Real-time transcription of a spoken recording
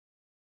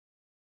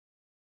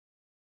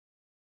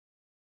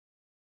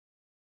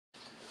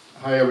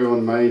Hi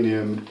everyone, my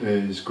name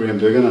is Graham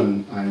Dougan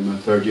and I'm a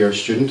third year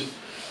student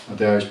at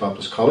the Irish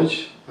Baptist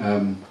College.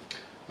 I'm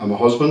a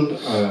husband,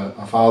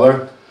 a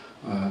father,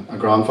 a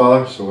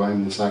grandfather, so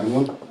I'm the second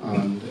one,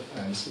 and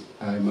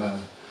I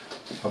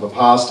have a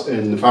past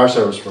in the fire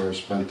service where I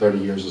spent 30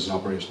 years as an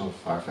operational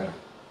firefighter.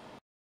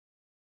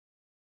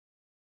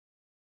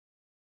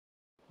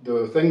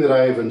 The thing that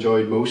I've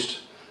enjoyed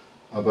most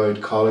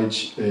about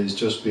college is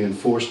just being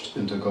forced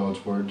into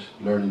God's Word,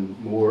 learning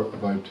more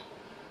about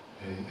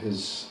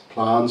His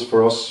plans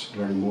for us,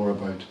 learning more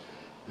about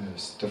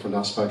different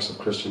aspects of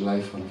Christian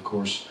life, and of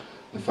course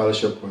the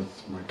fellowship with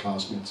my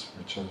classmates,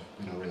 which has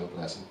been a real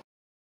blessing.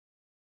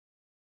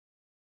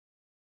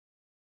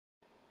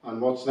 And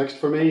what's next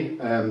for me?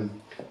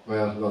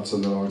 Well, that's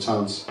in the Lord's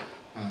hands.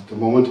 At the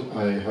moment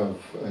I have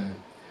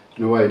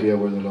no idea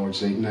where the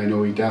Lord's leading. I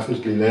know He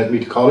definitely led me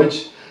to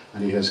college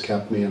and He has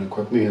kept me and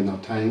equipped me in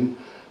that time,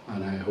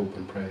 and I hope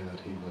and pray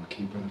that He will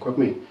keep and equip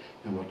me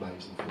in what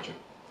lies in the future.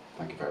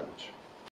 Thank you very much.